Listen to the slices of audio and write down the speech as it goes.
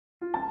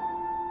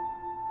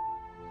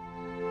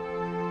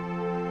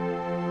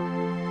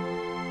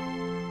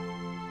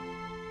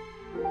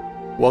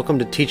Welcome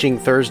to Teaching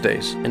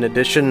Thursdays, an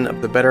edition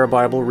of the Better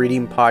Bible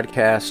Reading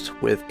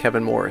Podcast with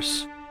Kevin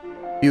Morris.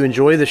 If you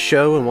enjoy the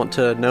show and want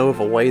to know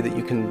of a way that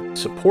you can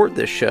support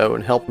this show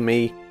and help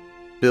me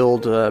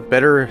build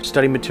better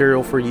study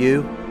material for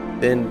you,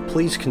 then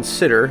please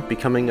consider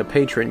becoming a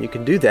patron. You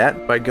can do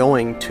that by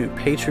going to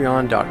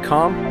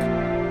patreon.com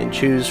and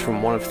choose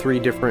from one of three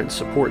different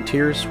support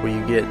tiers where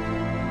you get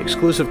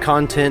exclusive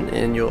content,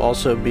 and you'll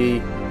also be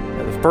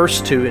the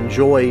first to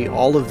enjoy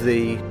all of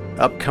the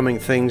upcoming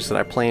things that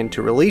I plan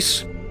to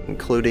release,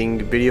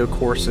 including video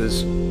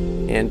courses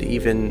and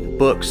even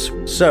books.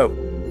 So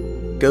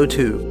go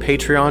to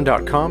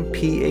patreon.com,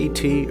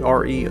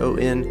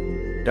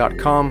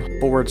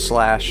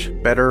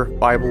 patreon.com/Better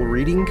Bible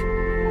Reading,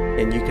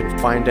 and you can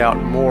find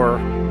out more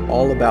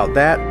all about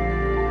that.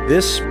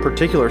 This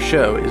particular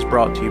show is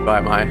brought to you by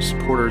my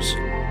supporters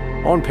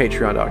on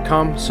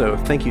patreon.com, so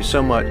thank you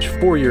so much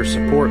for your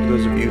support,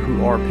 those of you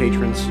who are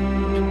patrons,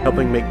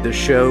 helping make this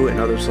show and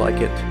others like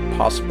it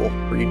possible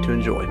for you to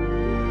enjoy.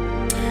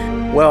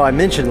 Well, I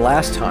mentioned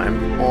last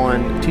time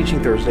on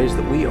Teaching Thursdays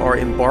that we are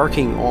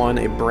embarking on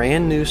a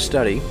brand new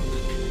study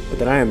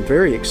that I am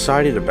very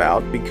excited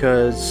about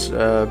because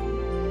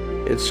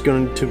it's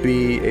going to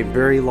be a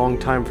very long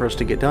time for us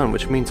to get done,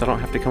 which means I don't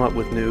have to come up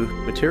with new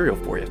material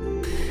for you.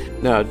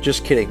 No,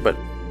 just kidding, but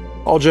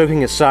all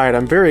joking aside,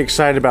 I'm very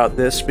excited about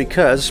this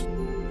because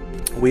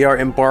we are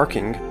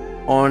embarking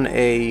on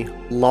a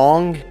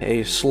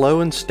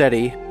slow and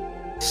steady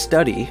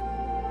study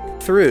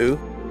through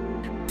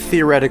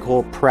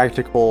Theoretical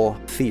Practical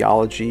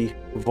Theology,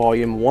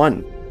 Volume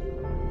 1,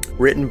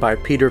 written by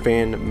Peter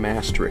Van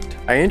Mastricht.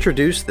 I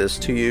introduced this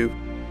to you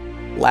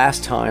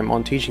last time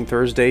on Teaching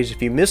Thursdays.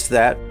 If you missed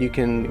that, you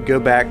can go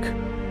back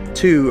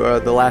to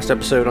the last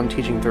episode on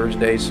Teaching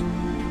Thursdays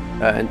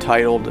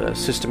entitled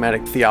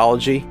Systematic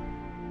Theology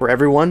for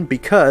Everyone,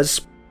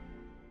 because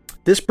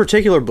this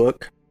particular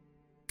book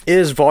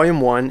is Volume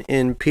 1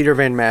 in Peter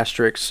Van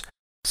Mastricht's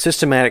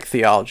Systematic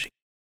Theology.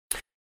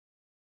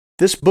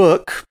 This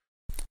book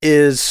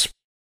is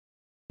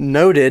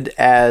noted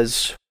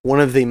as one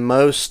of the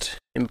most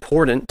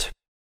important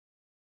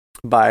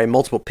by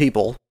multiple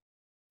people.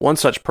 One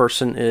such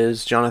person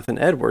is Jonathan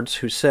Edwards,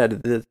 who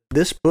said that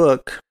this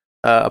book,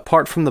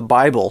 apart from the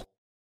Bible,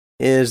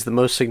 is the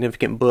most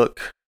significant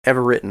book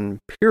ever written,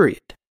 period.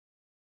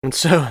 And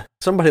so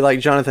somebody like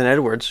Jonathan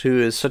Edwards, who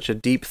is such a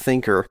deep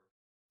thinker,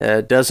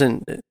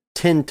 doesn't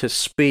tend to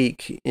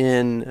speak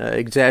in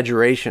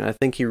exaggeration. I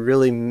think he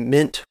really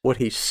meant what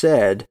he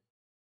said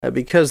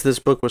because this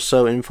book was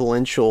so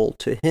influential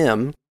to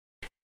him,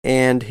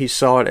 and he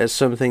saw it as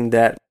something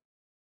that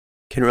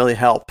can really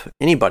help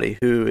anybody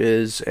who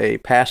is a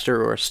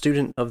pastor or a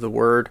student of the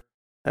Word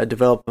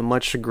develop a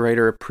much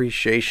greater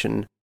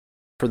appreciation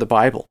for the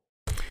Bible.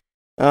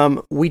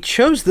 We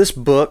chose this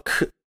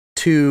book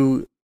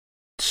to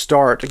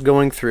start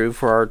going through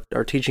for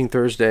our Teaching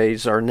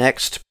Thursdays, our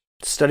next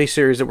study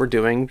series that we're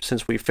doing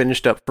since we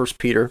finished up 1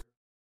 Peter.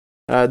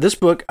 This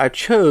book I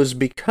chose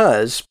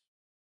because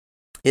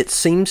it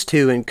seems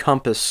to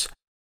encompass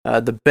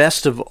the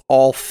best of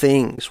all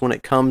things when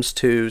it comes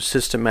to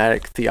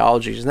systematic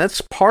theologies, and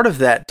that's part of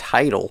that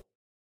title,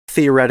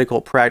 Theoretical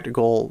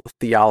Practical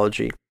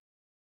Theology.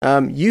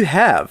 You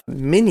have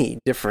many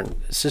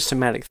different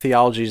systematic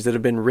theologies that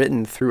have been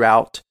written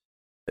throughout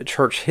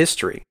church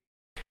history.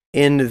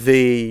 In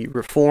the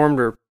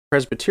Reformed or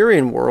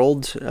Presbyterian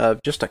world,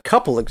 just a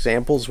couple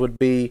examples would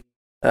be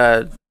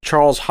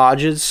Charles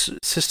Hodge's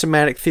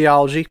systematic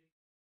theology,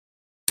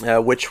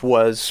 which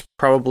was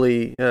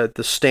probably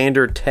the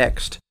standard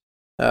text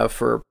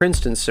for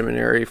Princeton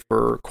Seminary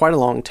for quite a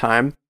long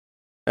time,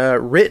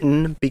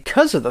 written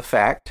because of the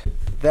fact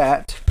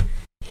that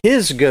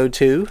his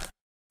go-to,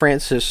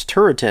 Francis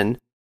Turretin,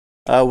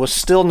 was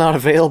still not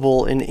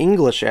available in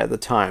English at the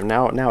time.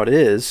 Now it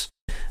is.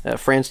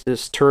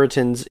 Francis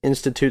Turretin's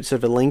Institutes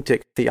of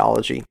Elliptic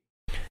Theology.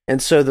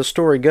 And so the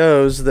story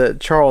goes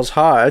that Charles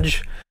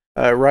Hodge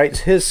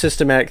writes his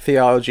systematic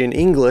theology in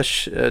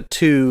English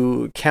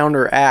to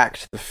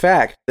counteract the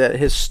fact that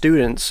his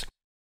students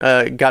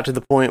got to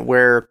the point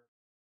where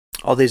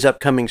all these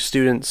upcoming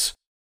students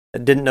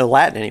didn't know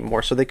Latin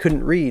anymore, so they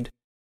couldn't read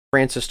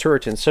Francis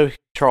Turretin. So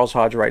Charles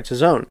Hodge writes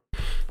his own.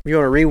 If you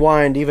want to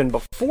rewind even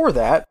before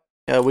that,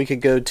 we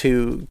could go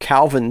to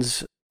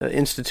Calvin's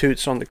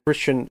Institutes on the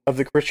Christian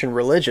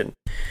Religion.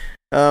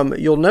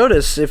 You'll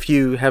notice, if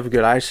you have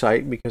good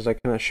eyesight, because I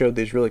kind of showed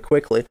these really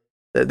quickly,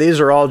 that these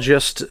are all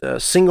just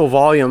single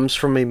volumes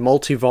from a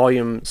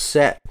multi-volume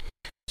set.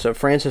 So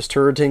Francis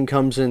Turretin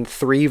comes in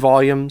 3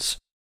 volumes.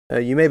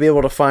 You may be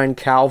able to find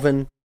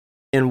Calvin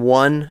in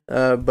 1,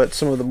 but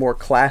some of the more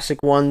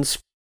classic ones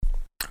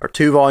are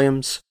 2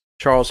 volumes.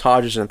 Charles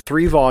Hodge is in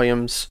 3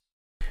 volumes.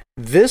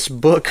 This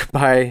book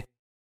by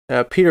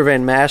Peter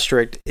Van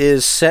Mastricht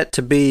is set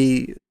to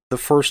be the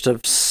first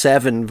of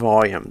 7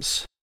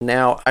 volumes.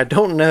 Now, I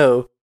don't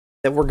know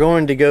that we're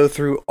going to go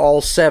through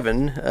all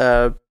 7.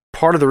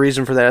 Part of the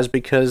reason for that is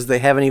because they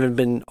haven't even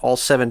been all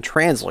 7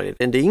 translated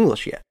into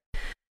English yet.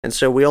 And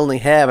so we only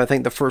have, I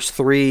think, the first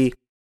 3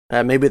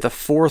 Maybe the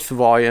fourth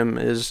volume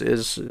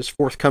is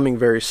forthcoming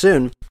very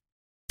soon.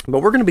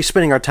 But we're going to be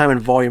spending our time in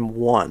volume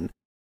 1.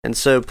 And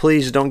so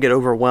please don't get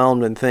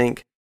overwhelmed and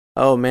think,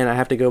 oh man, I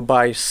have to go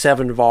buy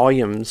 7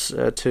 volumes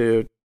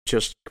to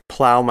just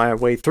plow my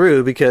way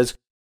through, because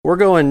we're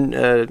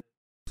going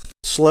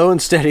slow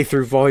and steady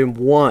through volume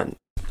 1,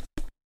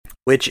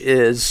 which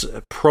is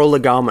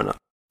Prolegomena.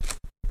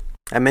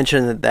 I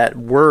mentioned that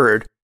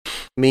word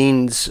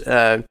means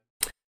kind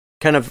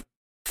of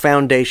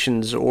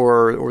foundations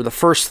or the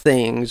first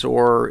things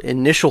or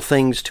initial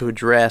things to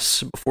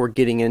address before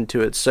getting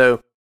into it.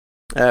 So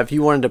if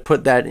you wanted to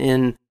put that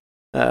in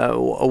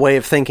a way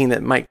of thinking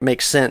that might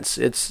make sense,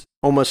 it's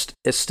almost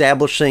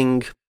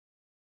establishing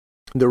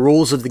the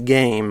rules of the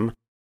game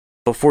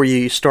before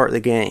you start the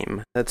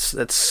game.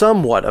 That's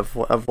somewhat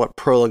of what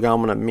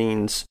Prolegomena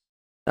means.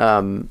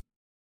 And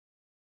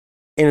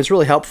it's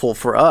really helpful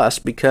for us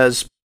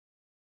because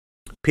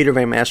Peter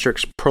Van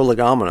Mastricht's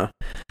Prolegomena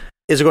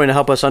is going to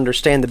help us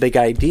understand the big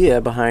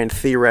idea behind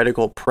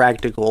theoretical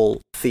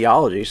practical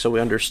theology, so we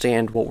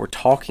understand what we're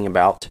talking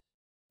about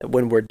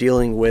when we're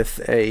dealing with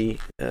a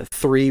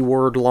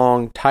 3-word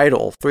long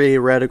title,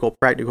 Theoretical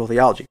Practical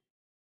Theology.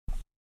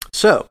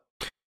 So,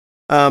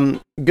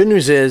 good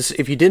news is,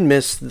 if you did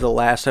miss the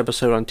last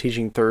episode on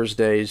Teaching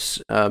Thursdays,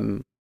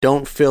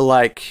 don't feel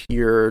like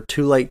you're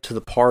too late to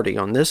the party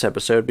on this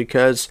episode,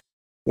 because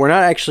we're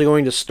not actually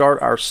going to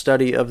start our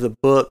study of the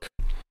book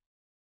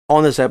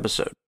on this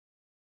episode.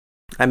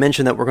 I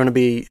mentioned that we're going to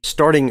be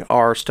starting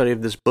our study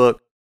of this book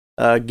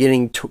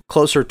getting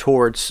closer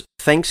towards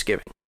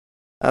Thanksgiving.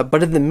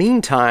 But in the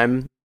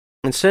meantime,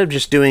 instead of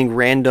just doing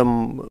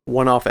random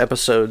one-off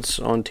episodes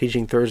on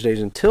Teaching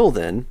Thursdays until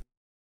then,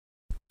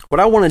 what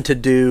I wanted to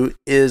do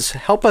is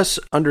help us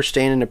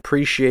understand and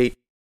appreciate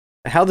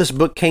how this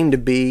book came to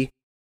be,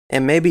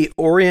 and maybe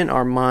orient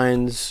our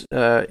minds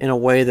in a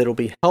way that will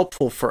be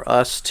helpful for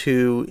us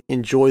to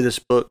enjoy this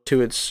book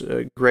to its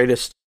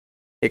greatest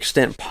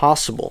extent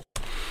possible.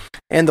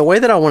 And the way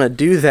that I want to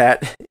do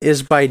that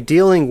is by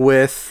dealing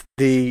with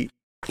the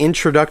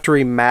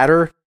introductory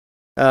matter.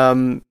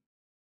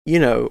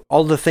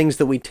 All the things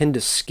that we tend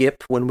to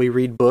skip when we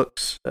read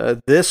books.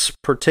 This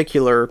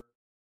particular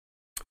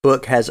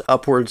book has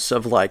upwards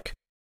of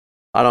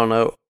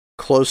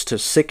close to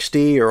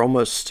 60 or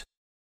almost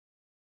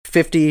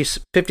 50,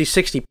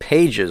 60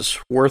 pages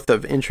worth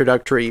of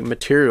introductory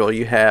material.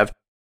 You have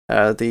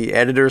the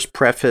editor's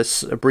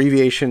preface,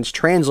 abbreviations,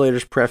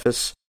 translator's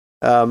preface,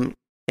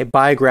 a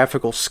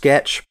biographical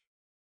sketch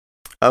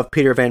of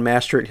Peter Van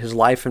Mastricht, his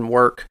life and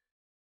work,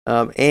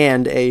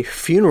 and a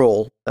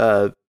funeral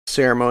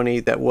ceremony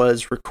that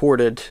was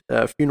recorded,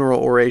 a funeral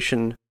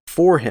oration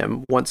for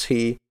him once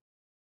he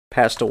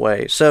passed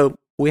away. So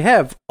we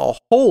have a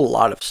whole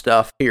lot of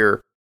stuff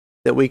here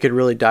that we could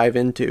really dive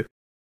into.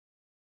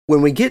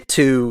 When we get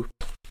to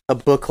a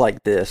book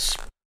like this,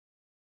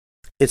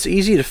 it's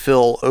easy to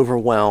feel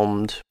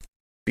overwhelmed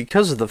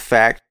because of the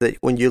fact that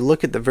when you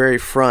look at the very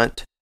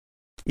front,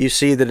 you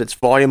see that it's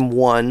volume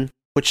 1,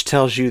 which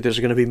tells you there's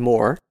going to be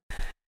more.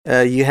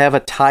 You have a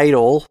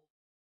title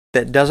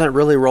that doesn't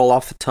really roll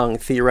off the tongue,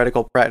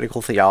 Theoretical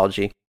Practical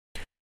Theology.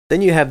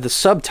 Then you have the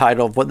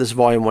subtitle of what this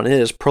volume 1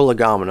 is,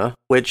 Prolegomena,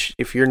 which,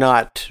 if you're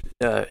not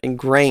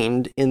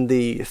ingrained in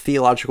the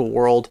theological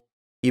world,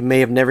 you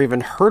may have never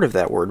even heard of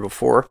that word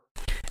before.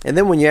 And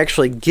then when you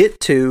actually get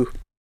to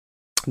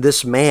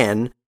this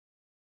man,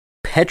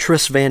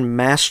 Petrus Van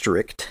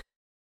Mastricht,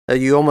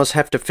 you almost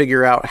have to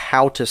figure out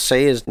how to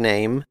say his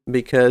name,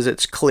 because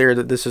it's clear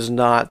that this is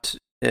not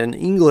an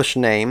English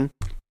name,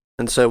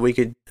 and so we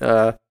could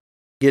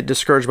get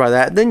discouraged by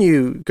that. Then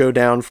you go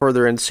down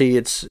further and see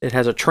it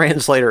has a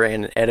translator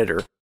and an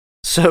editor.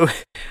 So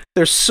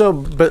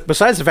but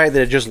besides the fact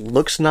that it just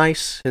looks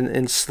nice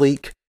and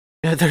sleek,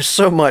 there's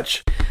so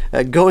much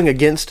going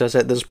against us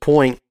at this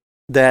point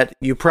that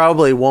you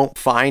probably won't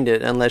find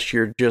it unless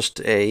you're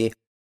just a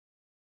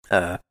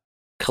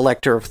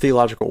collector of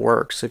theological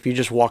works. If you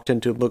just walked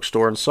into a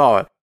bookstore and saw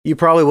it, you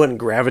probably wouldn't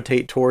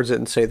gravitate towards it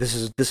and say, this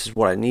is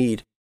what I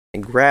need,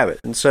 and grab it.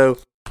 And so,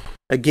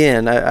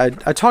 again, I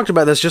talked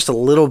about this just a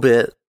little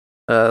bit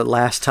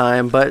last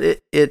time, but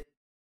it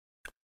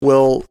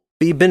will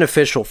be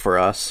beneficial for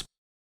us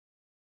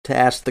to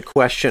ask the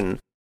question,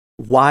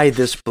 why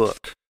this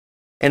book?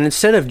 And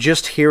instead of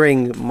just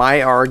hearing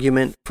my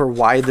argument for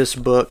why this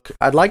book,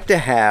 I'd like to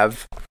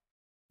have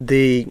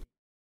the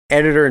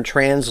editor and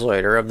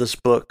translator of this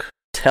book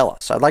tell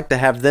us. I'd like to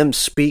have them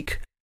speak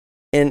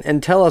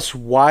and tell us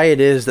why it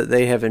is that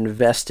they have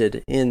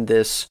invested in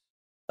this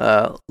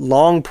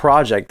long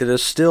project that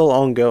is still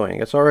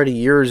ongoing. It's already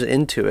years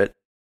into it,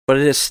 but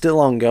it is still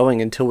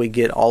ongoing until we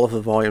get all of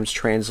the volumes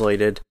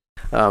translated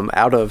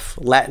out of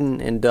Latin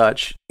and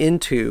Dutch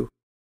into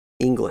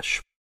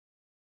English.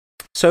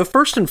 So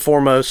first and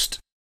foremost,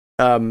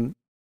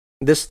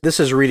 this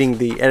is reading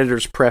the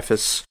editor's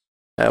preface,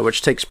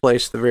 which takes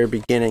place at the very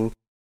beginning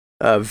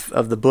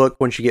of the book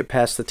once you get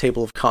past the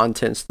table of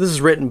contents. This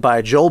is written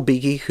by Joel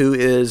Beeke, who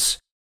is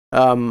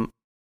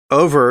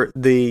over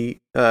the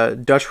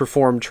Dutch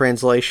Reformed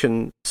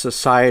Translation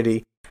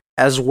Society,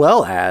 as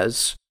well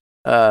as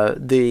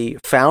the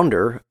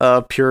founder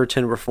of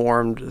Puritan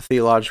Reformed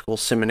Theological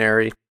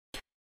Seminary,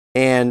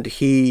 and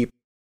he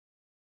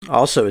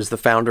also is the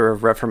founder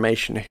of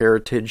Reformation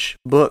Heritage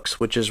Books,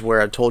 which is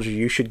where I told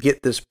you should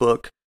get this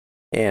book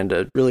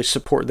and really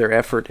support their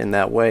effort in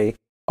that way,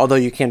 although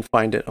you can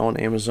find it on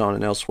Amazon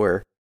and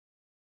elsewhere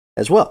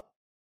as well.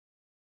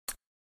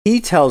 He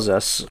tells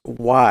us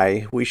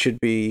why we should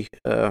be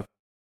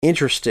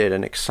interested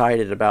and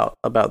excited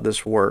about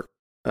this work.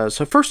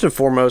 So first and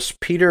foremost,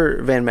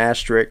 Peter Van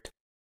Mastricht,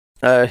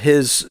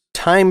 his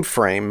time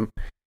frame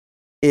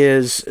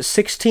is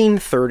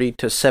 1630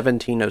 to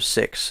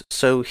 1706.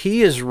 So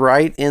he is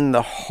right in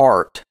the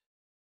heart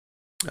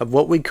of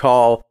what we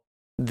call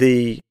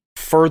the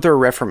Further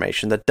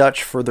Reformation, the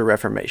Dutch Further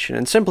Reformation.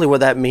 And simply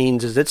what that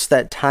means is it's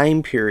that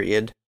time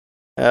period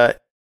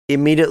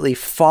immediately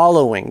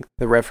following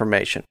the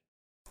Reformation.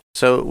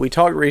 So we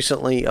talked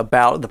recently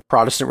about the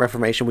Protestant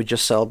Reformation. We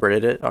just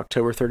celebrated it,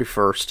 October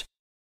 31st.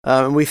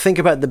 And we think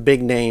about the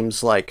big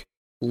names like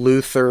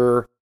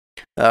Luther,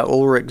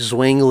 Ulrich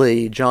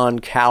Zwingli, John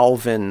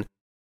Calvin.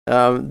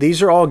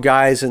 These are all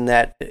guys in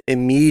that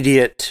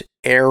immediate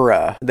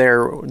era.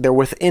 They're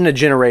within a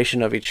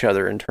generation of each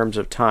other in terms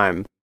of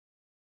time.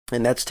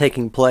 And that's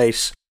taking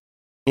place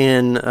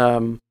in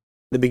the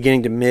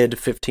beginning to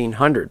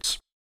mid-1500s.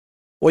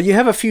 Well, you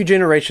have a few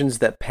generations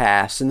that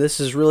pass, and this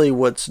is really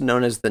what's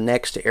known as the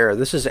next era.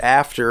 This is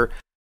after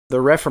the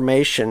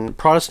Reformation.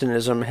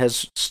 Protestantism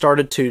has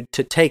started to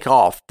take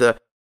off. The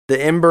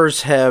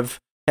embers have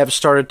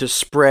started to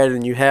spread,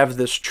 and you have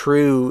this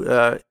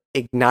true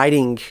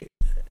igniting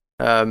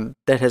that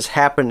has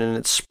happened, and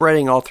it's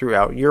spreading all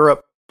throughout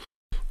Europe.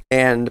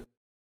 And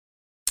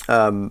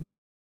the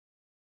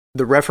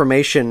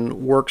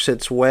Reformation works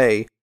its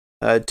way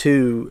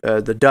to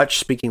the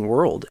Dutch-speaking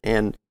world.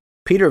 And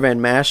Peter Van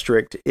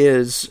Mastricht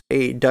is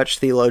a Dutch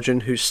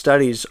theologian who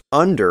studies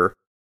under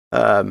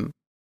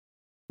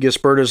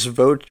Gisbertus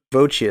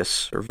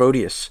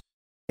Voetius,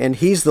 and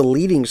he's the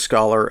leading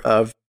scholar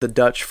of the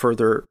Dutch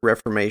Further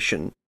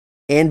Reformation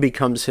and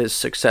becomes his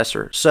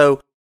successor.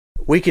 So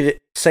we could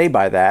say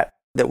by that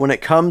when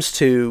it comes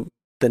to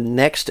the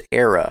next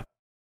era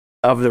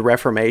of the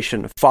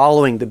Reformation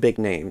following the big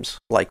names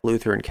like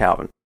Luther and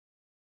Calvin,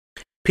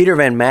 Peter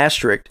Van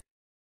Mastricht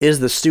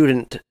is the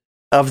student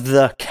of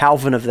the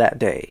Calvin of that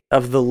day,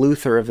 of the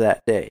Luther of that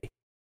day.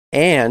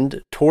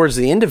 And towards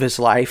the end of his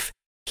life,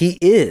 he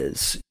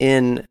is,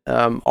 in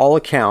all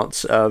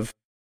accounts of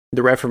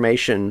the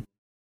Reformation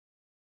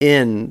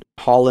in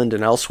Holland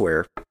and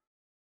elsewhere,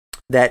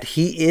 that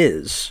he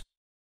is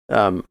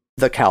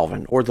the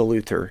Calvin or the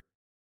Luther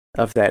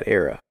of that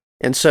era.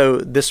 And so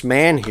this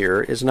man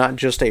here is not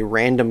just a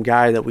random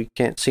guy that we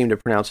can't seem to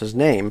pronounce his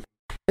name.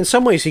 In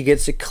some ways, he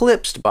gets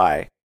eclipsed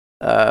by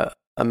a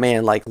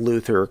man like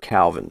Luther or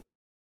Calvin,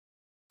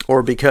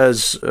 or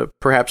because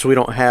perhaps we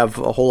don't have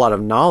a whole lot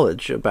of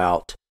knowledge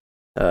about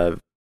the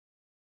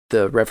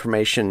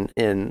Reformation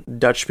in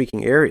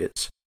Dutch-speaking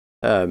areas,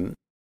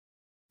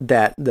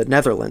 that the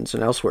Netherlands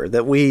and elsewhere,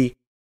 that we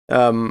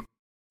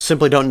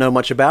simply don't know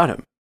much about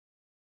him.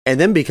 And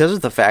then because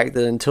of the fact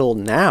that until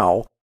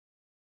now,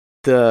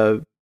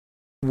 the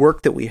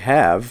work that we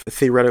have,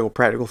 theoretical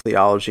practical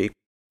theology,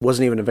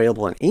 wasn't even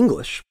available in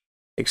English,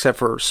 except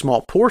for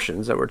small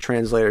portions that were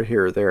translated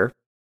here or there,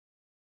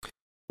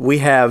 we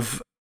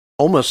have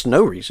almost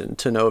no reason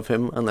to know of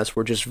him unless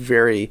we're just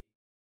very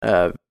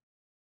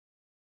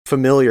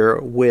familiar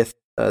with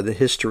the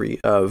history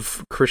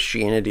of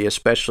Christianity,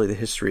 especially the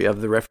history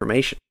of the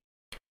Reformation.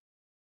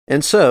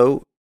 And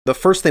so the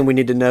first thing we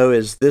need to know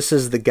is this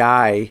is the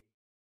guy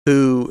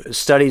who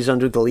studies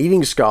under the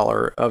leading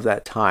scholar of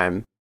that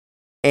time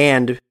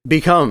and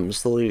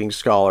becomes the leading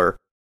scholar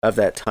of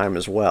that time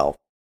as well.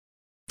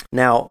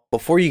 Now,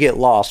 before you get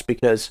lost,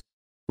 because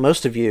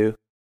most of you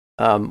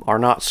are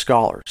not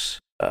scholars,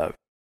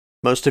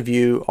 most of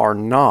you are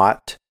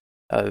not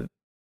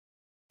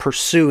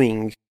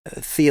pursuing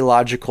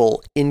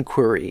theological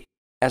inquiry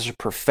as a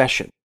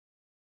profession.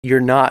 You're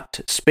not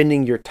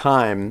spending your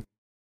time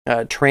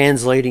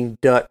translating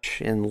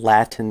Dutch and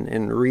Latin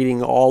and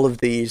reading all of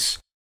these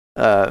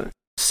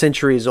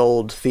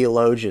centuries-old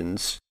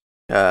theologians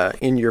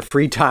in your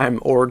free time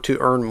or to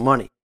earn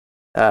money.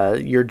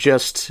 You're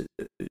just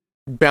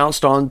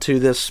bounced onto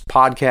this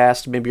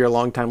podcast. Maybe you're a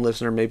long-time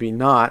listener, maybe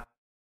not,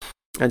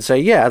 and say,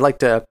 yeah, I'd like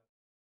to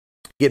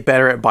get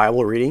better at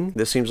Bible reading.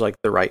 This seems like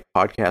the right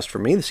podcast for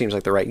me. This seems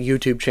like the right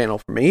YouTube channel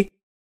for me.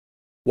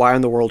 Why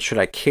in the world should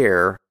I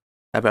care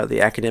about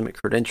the academic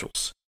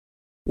credentials?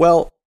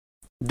 Well,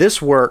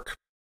 this work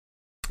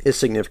is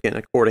significant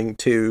according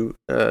to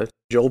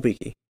Joel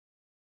Beeke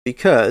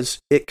because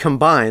it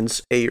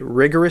combines a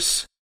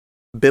rigorous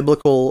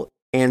biblical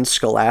and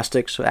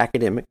scholastic, so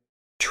academic,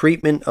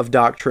 treatment of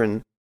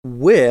doctrine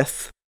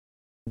with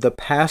the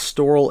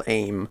pastoral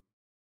aim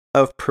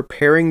of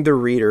preparing the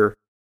reader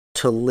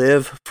to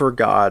live for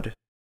God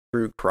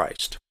through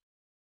Christ.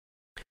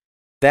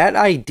 That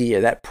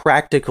idea, that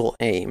practical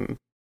aim,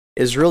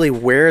 is really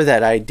where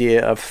that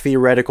idea of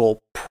theoretical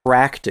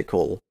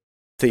practical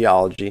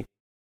theology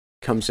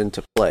comes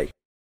into play.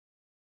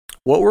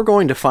 What we're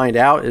going to find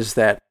out is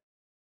that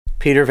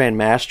Peter Van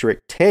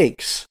Mastricht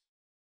takes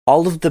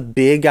all of the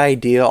big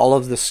idea, all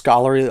of the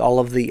scholarly, all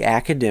of the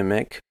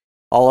academic,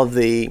 all of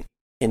the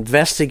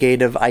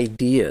investigative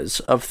ideas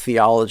of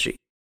theology,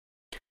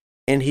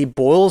 and he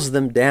boils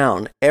them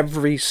down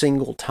every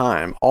single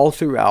time, all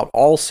throughout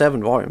all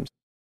 7 volumes,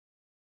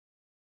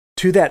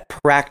 to that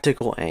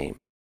practical aim.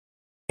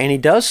 And he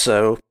does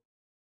so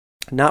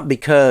not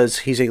because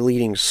he's a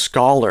leading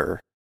scholar,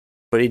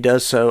 but he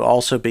does so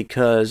also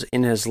because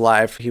in his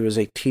life he was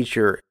a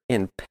teacher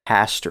and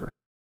pastor.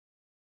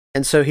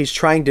 And so he's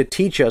trying to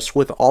teach us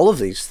with all of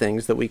these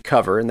things that we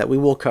cover and that we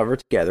will cover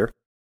together,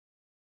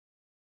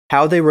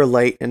 how they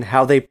relate and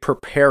how they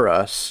prepare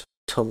us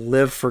to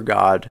live for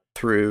God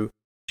through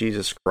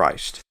Jesus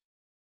Christ.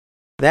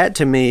 That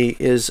to me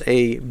is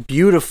a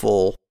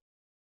beautiful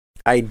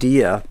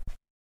idea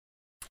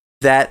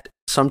that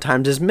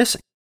sometimes is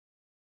missing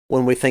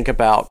when we think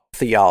about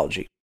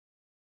theology.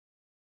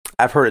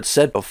 I've heard it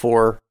said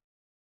before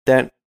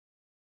that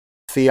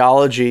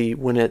theology,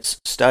 when it's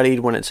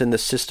studied, when it's in the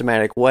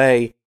systematic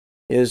way,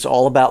 is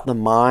all about the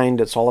mind,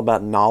 it's all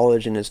about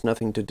knowledge, and it's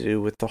nothing to do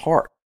with the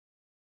heart.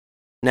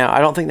 Now, I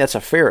don't think that's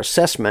a fair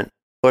assessment,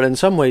 but in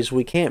some ways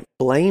we can't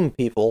blame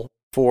people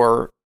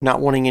for not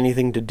wanting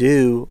anything to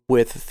do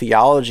with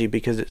theology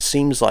because it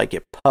seems like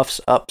it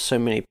puffs up so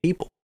many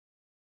people.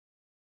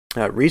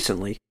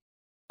 Recently,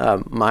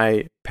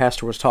 my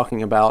pastor was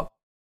talking about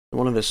in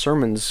one of his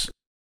sermons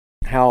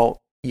how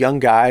young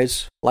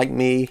guys like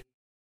me,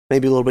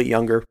 maybe a little bit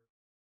younger,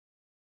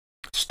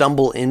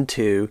 stumble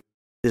into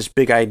this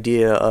big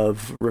idea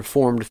of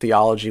Reformed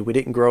theology. We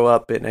didn't grow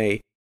up in a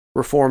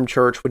Reformed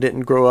church. We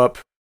didn't grow up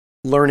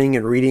learning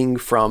and reading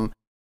from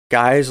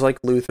guys like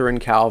Luther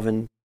and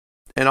Calvin.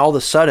 And all of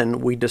a sudden,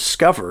 we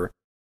discover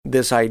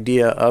this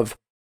idea of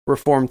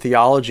Reformed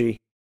theology.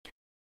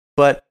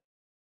 But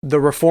the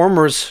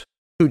Reformers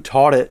who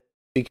taught it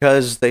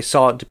because they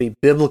saw it to be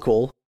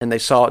biblical and they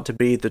saw it to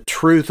be the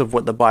truth of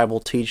what the Bible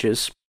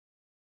teaches,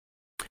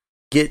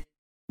 get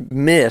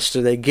missed,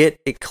 or they get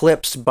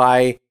eclipsed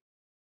by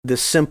the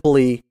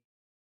simply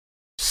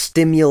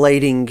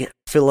stimulating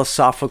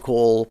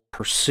philosophical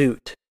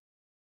pursuit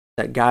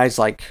that guys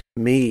like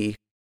me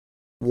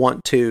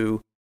want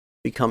to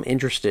become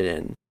interested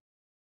in.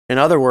 In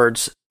other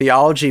words,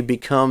 theology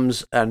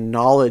becomes a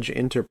knowledge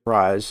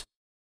enterprise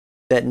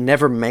that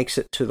never makes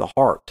it to the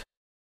heart.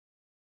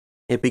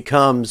 It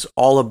becomes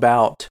all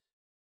about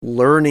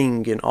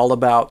learning and all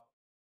about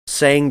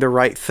saying the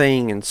right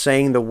thing and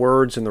saying the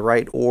words in the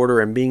right order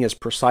and being as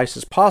precise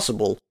as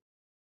possible.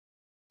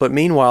 But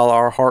meanwhile,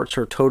 our hearts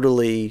are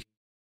totally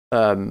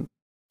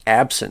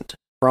absent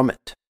from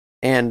it.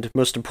 And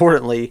most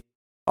importantly,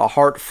 a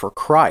heart for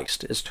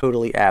Christ is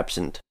totally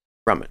absent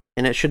from it.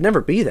 And it should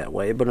never be that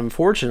way. But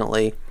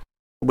unfortunately,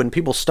 when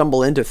people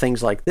stumble into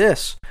things like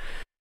this,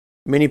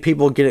 many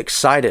people get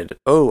excited.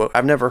 Oh,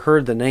 I've never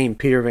heard the name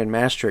Peter Van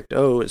Mastricht.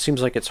 Oh, it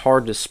seems like it's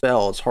hard to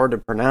spell. It's hard to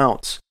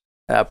pronounce.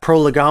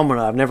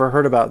 Prolegomena, I've never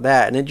heard about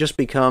that. And it just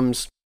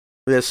becomes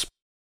this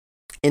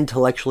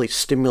intellectually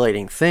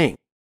stimulating thing.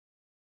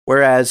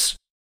 Whereas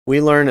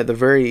we learn at the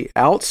very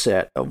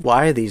outset of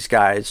why these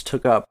guys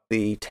took up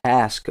the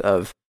task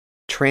of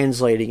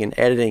translating and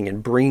editing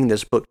and bringing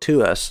this book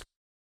to us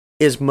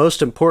is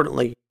most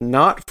importantly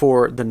not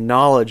for the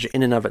knowledge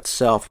in and of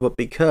itself, but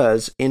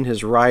because in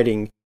his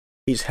writing,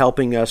 he's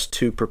helping us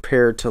to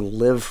prepare to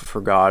live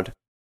for God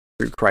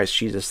through Christ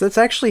Jesus. That's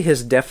actually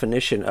his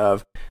definition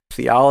of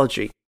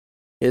theology,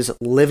 is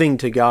living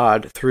to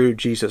God through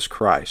Jesus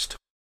Christ.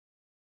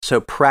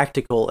 So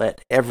practical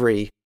at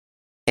every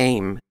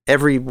aim,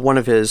 every one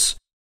of his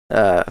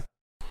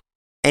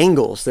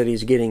angles that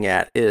he's getting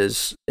at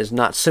is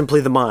not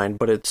simply the mind,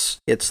 but it's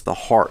the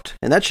heart.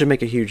 And that should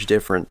make a huge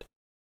difference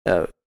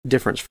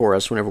for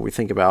us whenever we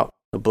think about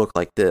a book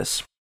like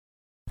this.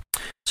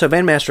 So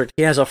Van Mastricht,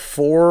 he has a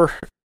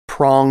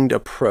 4-pronged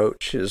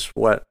approach, is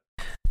what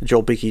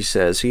Joel Beeke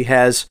says. He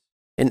has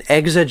an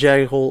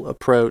exegetical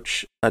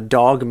approach, a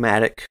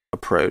dogmatic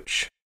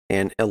approach,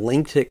 an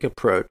elenctic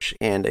approach,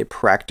 and a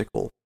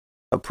practical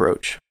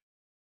approach.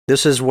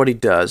 This is what he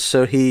does.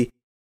 So he,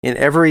 in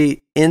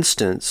every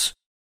instance,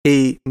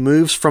 he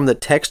moves from the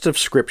text of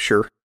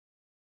Scripture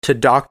to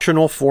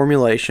doctrinal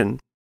formulation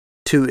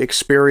to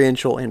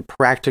experiential and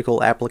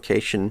practical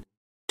application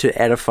to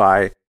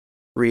edify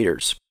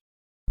readers.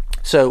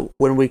 So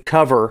when we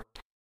cover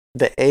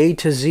the A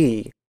to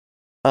Z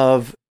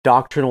of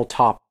doctrinal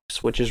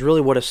topics, which is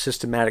really what a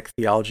systematic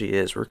theology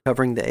is, we're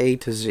covering the A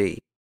to Z.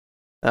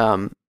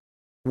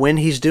 When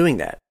he's doing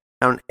that,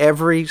 on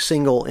every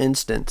single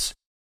instance,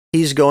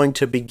 he's going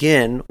to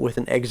begin with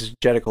an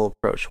exegetical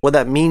approach. What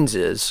that means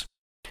is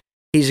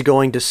he's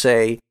going to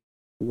say,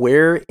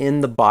 where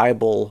in the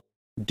Bible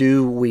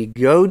do we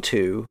go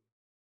to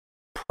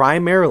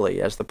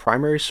primarily as the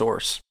primary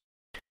source?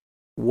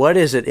 What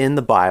is it in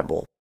the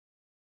Bible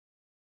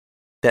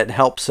that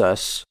helps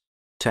us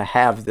to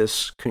have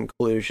this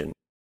conclusion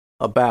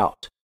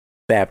about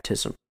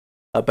baptism,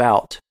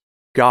 about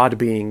God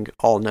being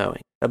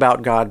all-knowing,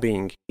 about God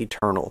being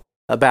eternal,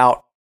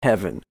 about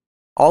heaven.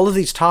 All of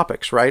these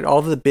topics, right? All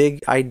of the big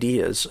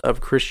ideas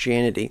of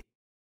Christianity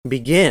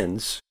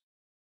begins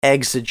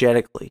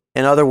exegetically.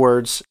 In other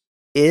words,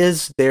 are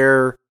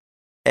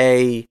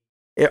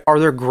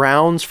there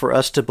grounds for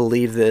us to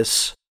believe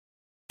this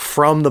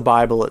from the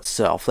Bible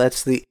itself?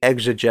 That's the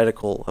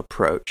exegetical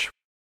approach.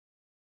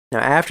 Now,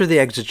 after the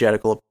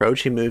exegetical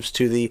approach, he moves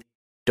to the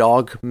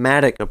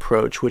dogmatic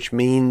approach, which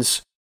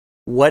means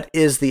what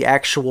is the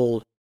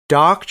actual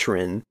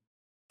doctrine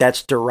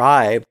that's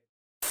derived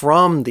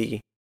from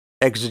the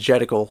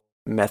exegetical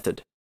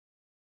method.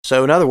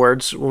 So, in other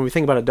words, when we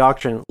think about a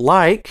doctrine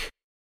like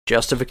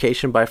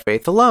justification by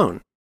faith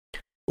alone,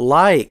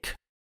 like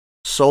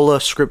sola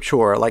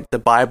scriptura, like the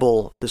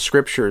Bible, the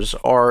scriptures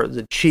are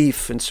the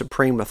chief and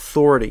supreme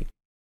authority,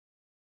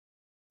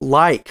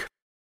 like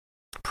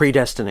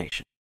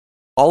predestination,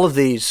 all of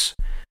these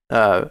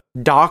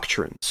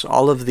doctrines,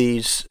 all of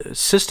these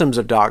systems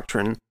of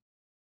doctrine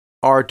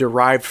are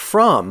derived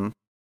from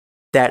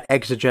that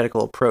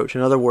exegetical approach.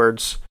 In other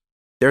words,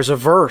 there's a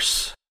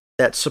verse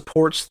that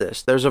supports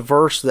this. There's a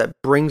verse that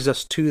brings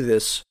us to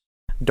this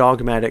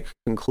dogmatic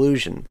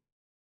conclusion.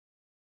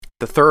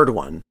 The third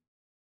one,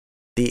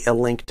 the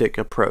elenctic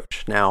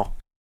approach. Now,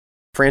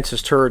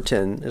 Francis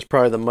Turretin is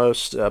probably the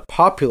most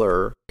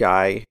popular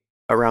guy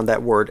around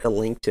that word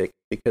elenctic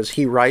because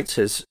he writes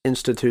his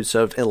Institutes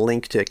of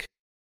Elenctic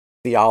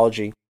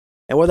Theology.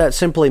 And what that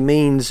simply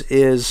means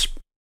is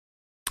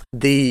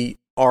the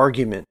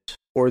argument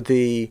or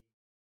the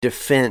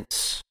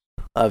defense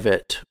of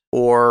it,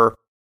 or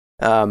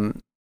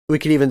we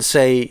could even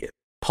say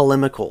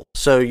polemical.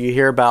 So you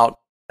hear about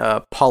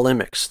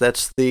polemics.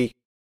 That's the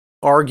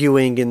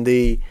arguing in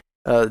the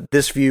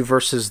this view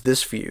versus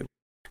this view.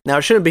 Now,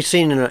 it shouldn't be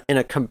seen in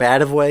a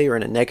combative way or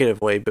in a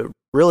negative way, but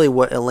really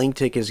what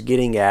elenctic is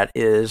getting at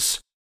is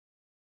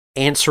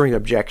answering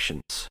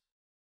objections.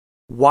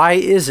 Why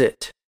is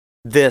it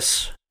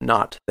this,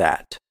 not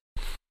that?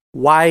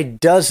 Why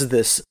does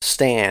this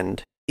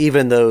stand,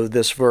 even though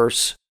this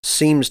verse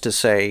seems to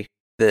say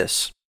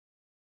this?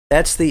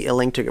 That's the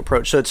elenctic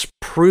approach. So it's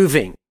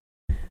proving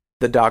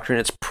the doctrine.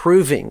 It's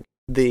proving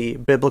the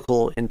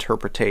biblical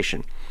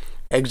interpretation.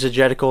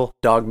 Exegetical,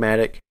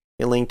 dogmatic,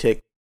 elenctic.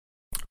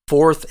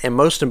 Fourth, and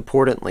most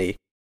importantly,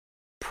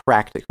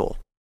 practical.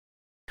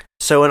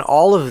 So in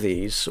all of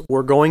these,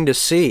 we're going to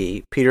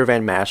see Peter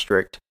Van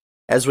Mastricht,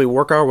 as we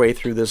work our way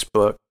through this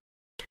book,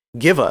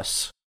 give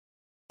us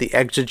the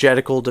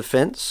exegetical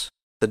defense,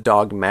 the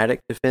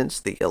dogmatic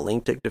defense, the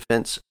elenctic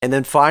defense, and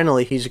then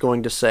finally he's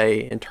going to say,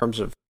 in terms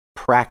of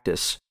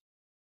practice,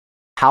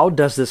 how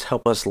does this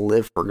help us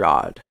live for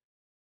God?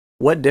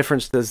 What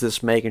difference does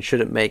this make and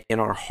should it make in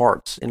our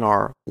hearts, in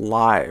our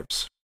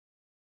lives?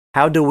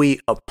 How do we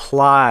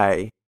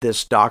apply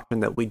this doctrine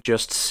that we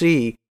just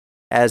see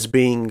as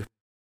being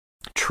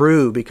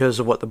true because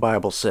of what the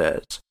Bible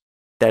says?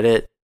 That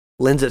it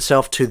lends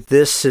itself to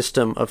this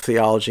system of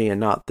theology and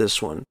not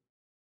this one.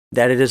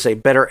 That it is a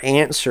better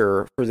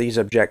answer for these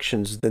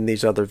objections than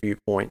these other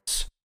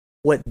viewpoints.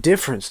 What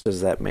difference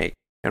does that make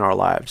in our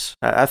lives?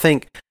 I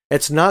think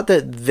it's not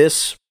that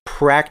this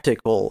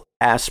practical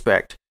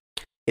aspect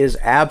is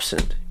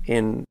absent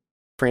in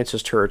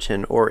Francis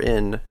Turretin or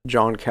in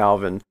John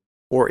Calvin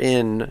or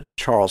in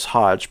Charles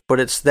Hodge, but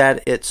it's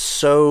that it's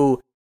so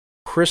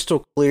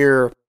crystal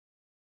clear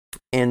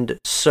and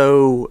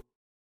so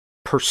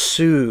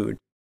pursued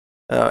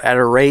at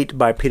a rate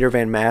by Peter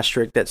Van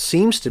Mastricht that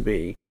seems to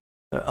be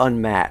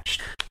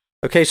unmatched.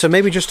 Okay, so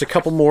maybe just a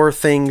couple more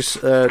things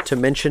to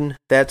mention.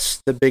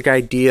 That's the big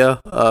idea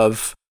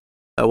of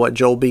what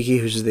Joel Beeke,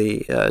 who's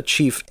the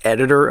chief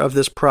editor of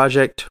this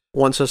project,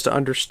 wants us to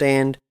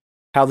understand,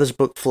 how this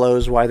book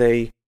flows, why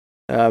they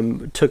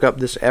took up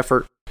this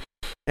effort.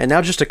 And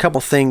now just a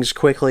couple things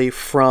quickly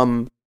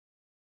from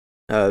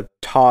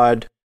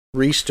Todd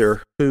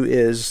Reister, who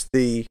is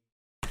the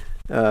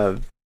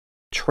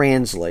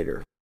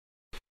translator.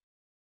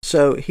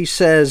 So he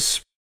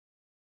says,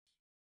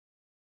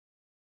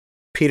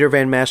 Peter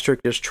Van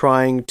Mastricht is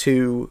trying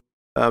to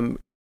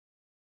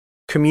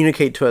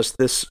communicate to us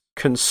this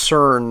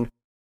concern,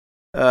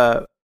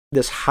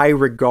 this high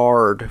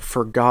regard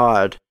for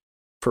God,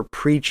 for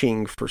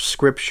preaching, for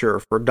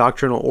scripture, for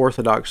doctrinal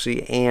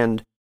orthodoxy,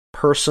 and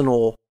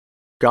personal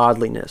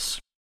godliness.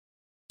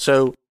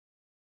 So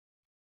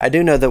I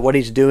do know that what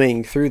he's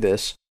doing through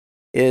this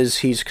is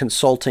he's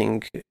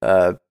consulting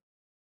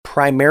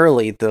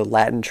primarily the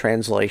Latin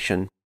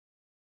translation,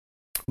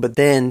 but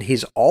then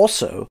he's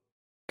also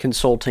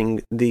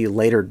consulting the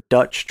later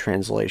Dutch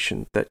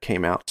translation that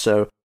came out.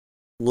 So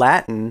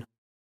Latin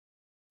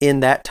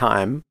in that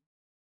time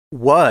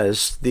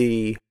was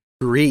the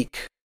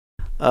Greek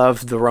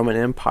of the Roman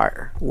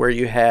Empire, where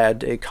you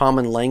had a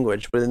common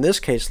language, but in this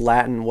case,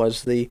 Latin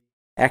was the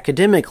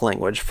academic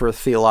language for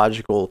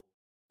theological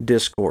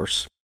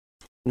discourse.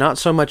 Not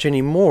so much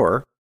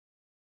anymore,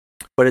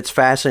 but it's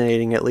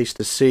fascinating at least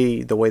to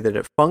see the way that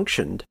it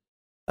functioned.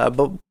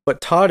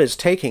 But Todd is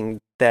taking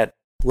that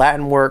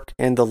Latin work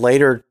and the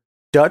later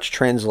Dutch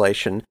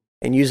translation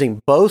and using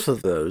both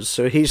of those.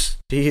 So he's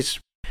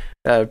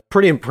a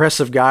pretty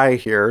impressive guy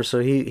here. So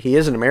he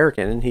is an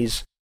American, and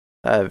he's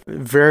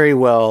very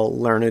well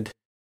learned,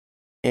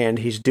 and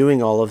he's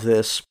doing all of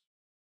this,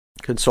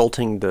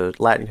 consulting the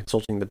Latin,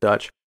 consulting the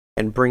Dutch,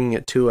 and bringing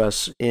it to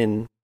us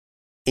in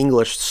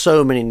English.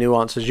 So many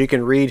nuances. You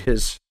can read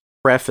his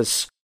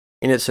preface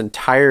in its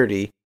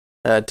entirety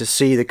to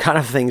see the kind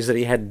of things that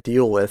he had to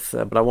deal with,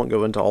 but I won't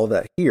go into all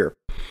that here.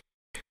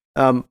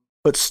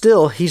 But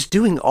still, he's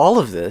doing all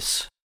of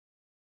this.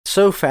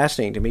 So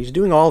fascinating to me. He's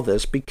doing all of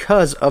this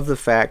because of the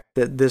fact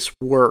that this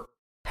work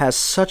has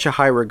such a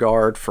high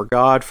regard for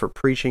God, for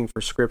preaching,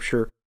 for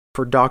Scripture,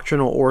 for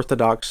doctrinal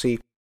orthodoxy,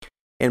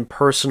 and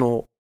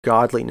personal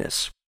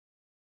godliness.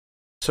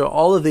 So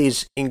all of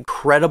these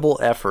incredible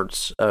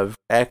efforts of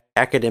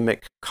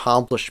academic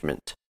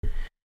accomplishment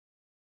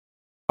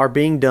are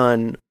being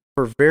done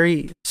for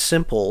very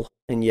simple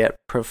and yet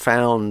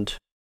profound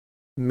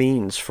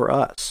means for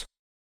us,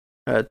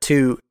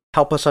 to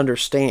help us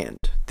understand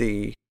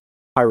the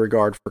high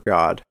regard for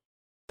God,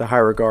 the high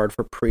regard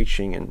for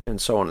preaching,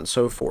 and so on and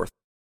so forth.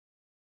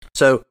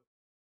 So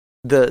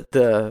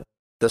the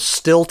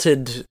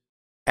stilted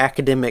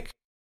academic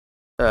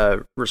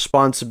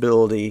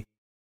responsibility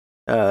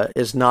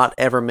is not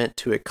ever meant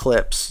to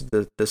eclipse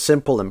the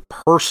simple and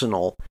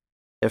personal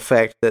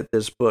effect that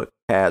this book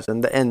has,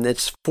 and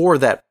it's for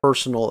that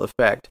personal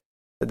effect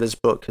that this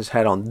book has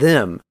had on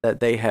them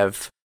that they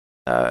have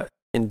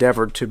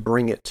endeavored to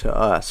bring it to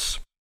us.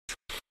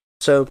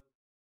 So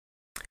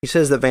he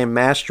says that Van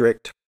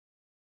Maastricht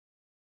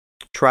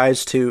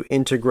tries to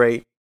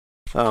integrate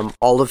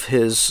all of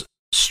his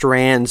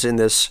strands in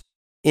this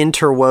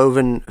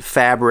interwoven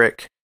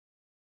fabric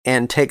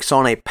and takes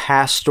on a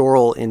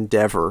pastoral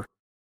endeavor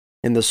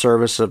in the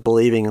service of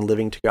believing and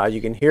living to God.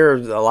 You can hear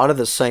a lot of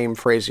the same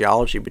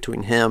phraseology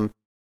between him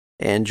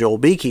and Joel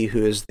Beeke,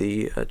 who is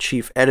the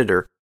chief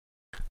editor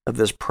of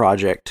this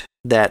project,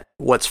 that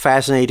what's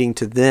fascinating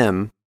to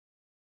them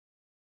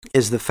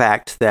is the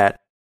fact that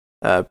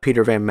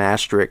Peter Van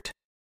Maastricht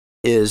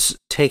is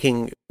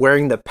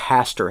wearing the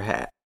pastor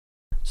hat.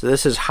 So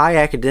this is high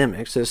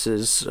academics. This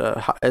is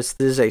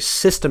a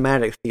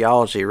systematic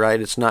theology,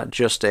 right? It's not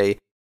just a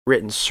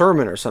written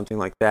sermon or something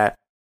like that,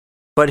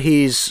 but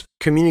he's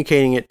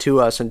communicating it to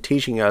us and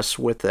teaching us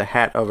with the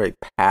hat of a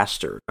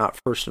pastor, not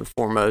first and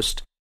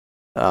foremost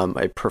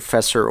a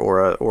professor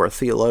or a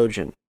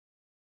theologian.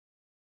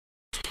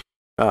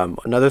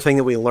 Another thing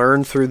that we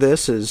learn through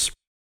this is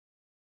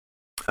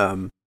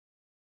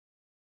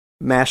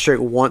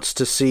Maastricht wants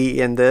to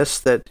see in this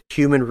that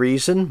human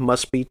reason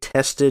must be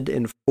tested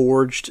and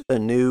forged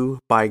anew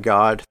by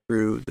God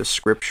through the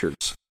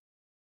Scriptures.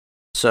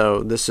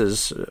 So this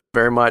is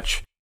very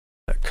much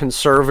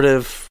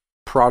conservative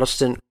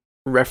Protestant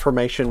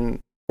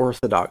Reformation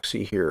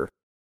orthodoxy here,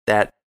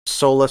 that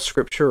sola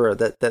scriptura,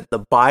 that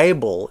the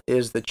Bible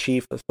is the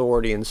chief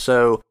authority, and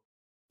so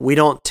we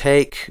don't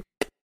take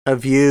a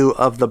view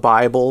of the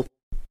Bible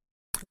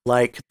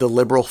like the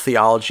liberal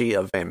theology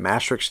of Van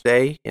Maastricht's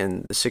day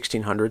in the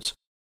 1600s,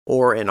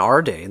 or in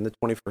our day in the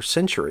 21st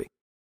century,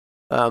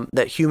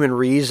 that human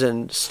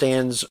reason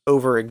stands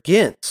over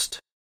against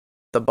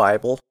the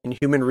Bible, and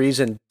human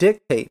reason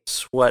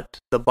dictates what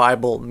the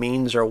Bible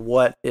means or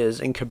what is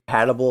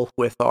incompatible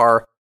with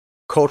our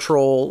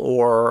cultural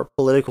or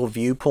political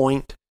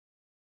viewpoint.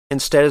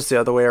 Instead, it's the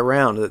other way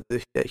around,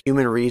 that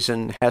human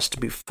reason has to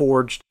be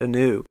forged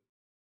anew.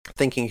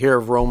 Thinking here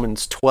of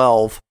Romans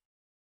 12,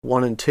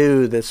 1 and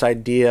 2, this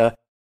idea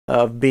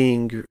of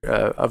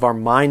of our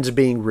minds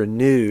being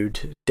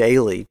renewed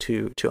daily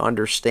to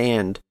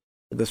understand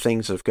the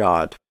things of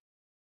God.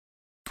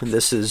 And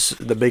this is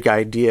the big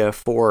idea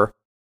for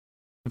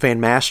Van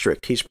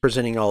Maastricht. He's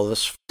presenting all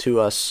this to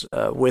us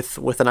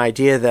with an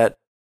idea that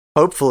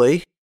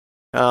hopefully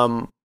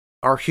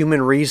our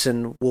human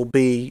reason will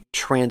be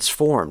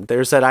transformed.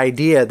 There's that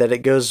idea that it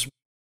goes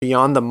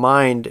beyond the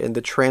mind and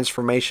the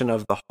transformation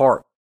of the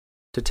heart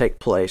to take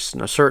place.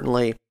 Now,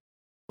 certainly,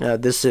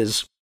 this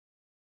is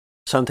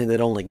something that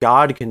only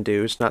God can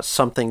do. It's not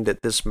something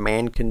that this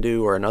man can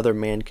do or another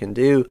man can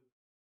do.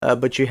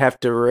 But you have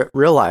to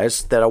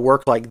realize that a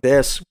work like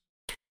this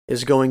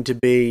is going to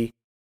be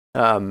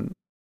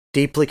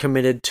deeply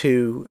committed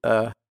to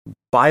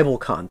Bible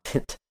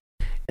content.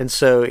 And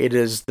so it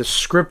is the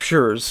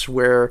Scriptures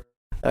where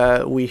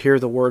we hear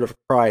the word of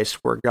Christ,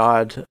 where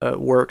God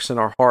works in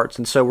our hearts.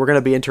 And so we're going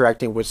to be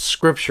interacting with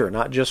Scripture,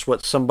 not just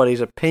what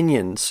somebody's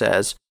opinion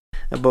says,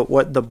 but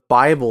what the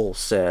Bible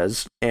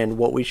says and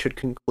what we should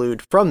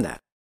conclude from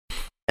that.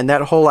 And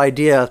that whole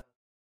idea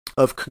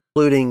of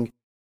concluding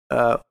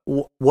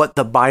what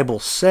the Bible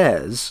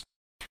says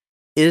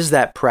is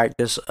that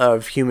practice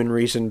of human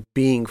reason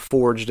being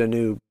forged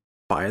anew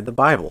by the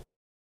Bible.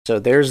 So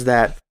there's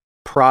that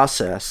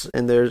process,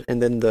 and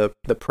then the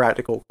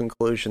practical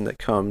conclusion that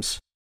comes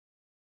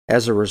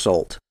as a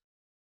result.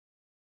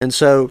 And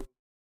so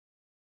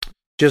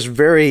just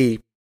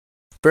very,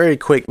 very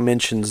quick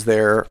mentions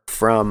there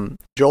from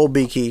Joel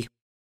Beeke,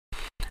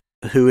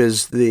 who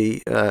is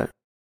the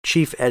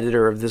chief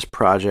editor of this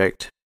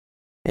project,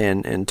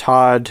 and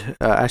Todd.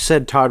 I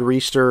said Todd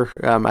Reister.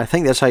 I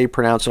think that's how you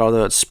pronounce it,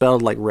 although it's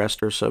spelled like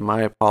Rester. So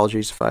my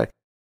apologies if I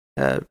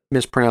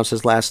mispronounce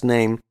his last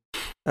name.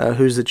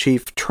 Who's the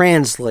chief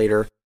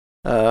translator?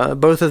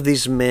 Both of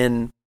these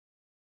men,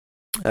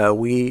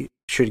 we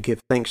should give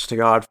thanks to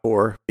God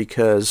for,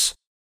 because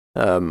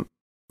in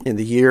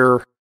the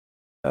year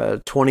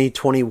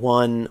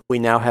 2021, we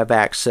now have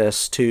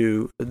access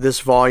to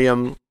this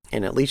volume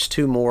and at least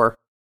two more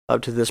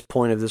up to this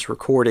point of this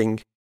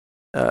recording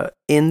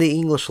in the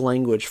English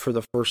language for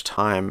the first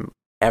time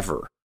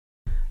ever.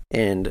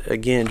 And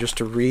again, just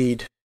to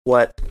read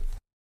what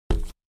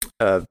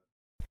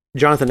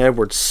Jonathan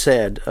Edwards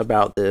said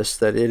about this,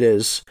 that it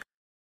is,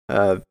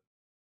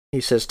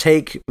 he says,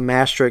 take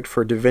Maastricht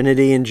for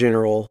divinity in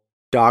general,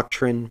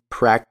 doctrine,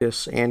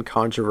 practice, and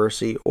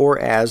controversy, or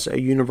as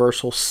a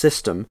universal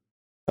system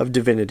of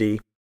divinity,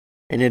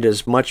 and it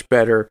is much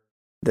better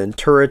than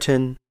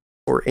Turretin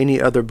or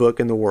any other book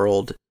in the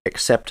world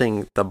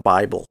excepting the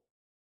Bible,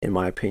 in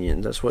my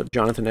opinion. That's what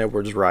Jonathan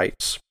Edwards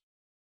writes.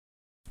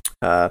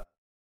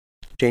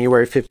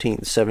 January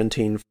 15th,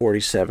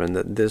 1747,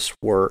 that this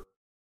work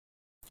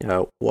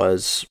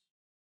was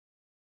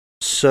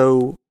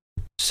so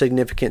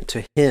significant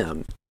to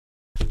him,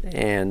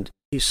 and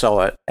he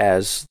saw it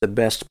as the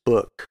best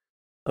book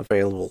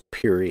available,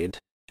 period,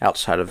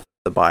 outside of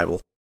the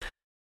Bible.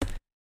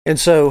 And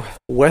so,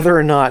 whether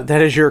or not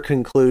that is your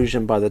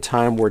conclusion by the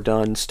time we're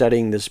done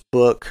studying this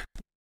book,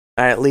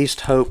 I at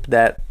least hope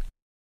that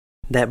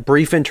that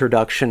brief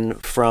introduction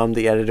from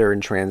the editor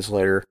and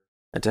translator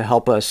to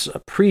help us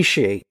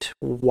appreciate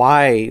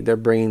why they're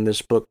bringing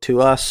this book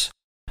to us,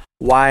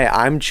 why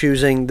I'm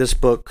choosing this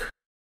book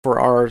for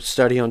our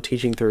study on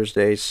Teaching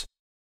Thursdays,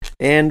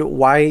 and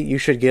why you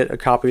should get a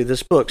copy of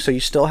this book. So you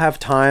still have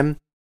time.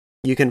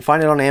 You can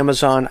find it on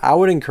Amazon. I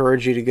would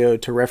encourage you to go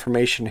to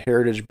Reformation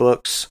Heritage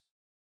Books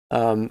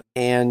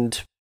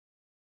and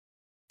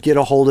get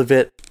a hold of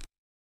it,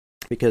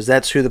 because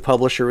that's who the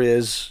publisher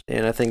is,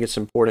 and I think it's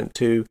important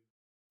to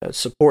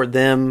support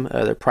them.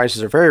 Their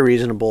prices are very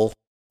reasonable.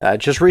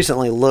 Just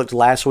recently looked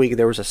last week,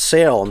 there was a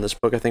sale on this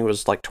book. I think it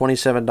was like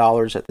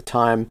 $27 at the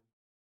time.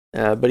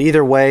 But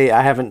either way,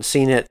 I haven't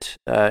seen it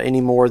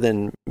any more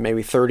than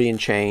maybe 30 and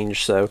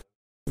change. So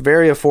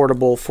very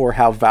affordable for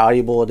how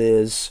valuable it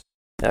is,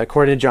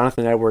 according to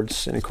Jonathan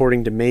Edwards and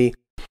according to me.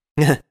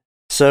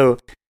 So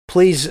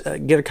please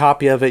get a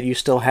copy of it. You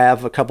still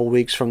have a couple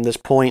weeks from this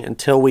point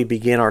until we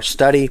begin our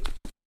study.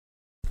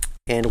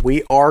 And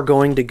we are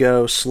going to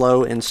go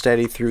slow and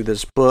steady through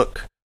this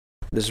book.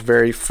 This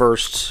very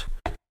first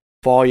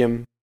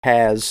volume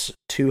has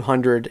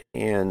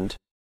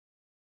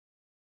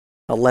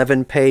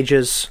 211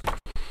 pages,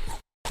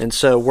 and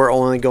so we're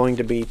only going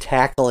to be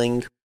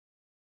tackling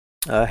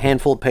a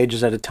handful of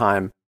pages at a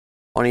time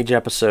on each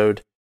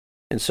episode,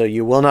 and so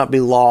you will not be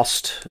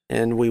lost,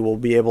 and we will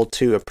be able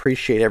to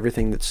appreciate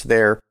everything that's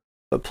there.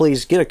 But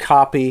please get a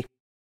copy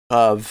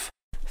of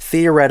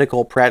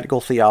Theoretical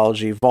Practical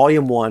Theology,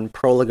 Volume 1,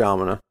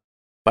 Prolegomena,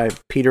 by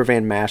Peter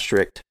Van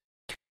Maastricht,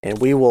 and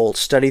we will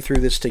study through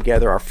this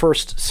together, our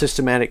first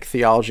systematic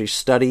theology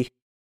study,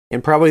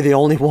 and probably the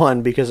only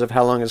one because of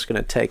how long it's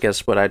going to take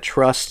us, but I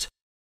trust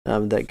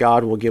that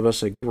God will give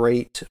us a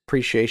great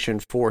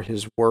appreciation for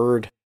His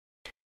Word,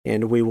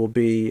 and we will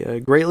be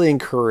greatly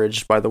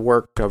encouraged by the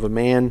work of a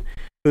man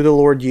who the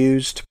Lord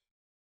used,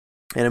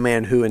 and a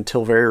man who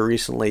until very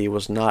recently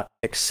was not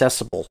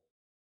accessible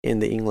in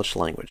the English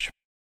language.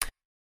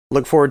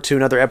 Look forward to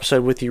another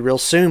episode with you real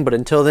soon, but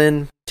until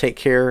then, take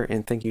care,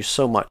 and thank you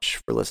so much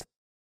for listening.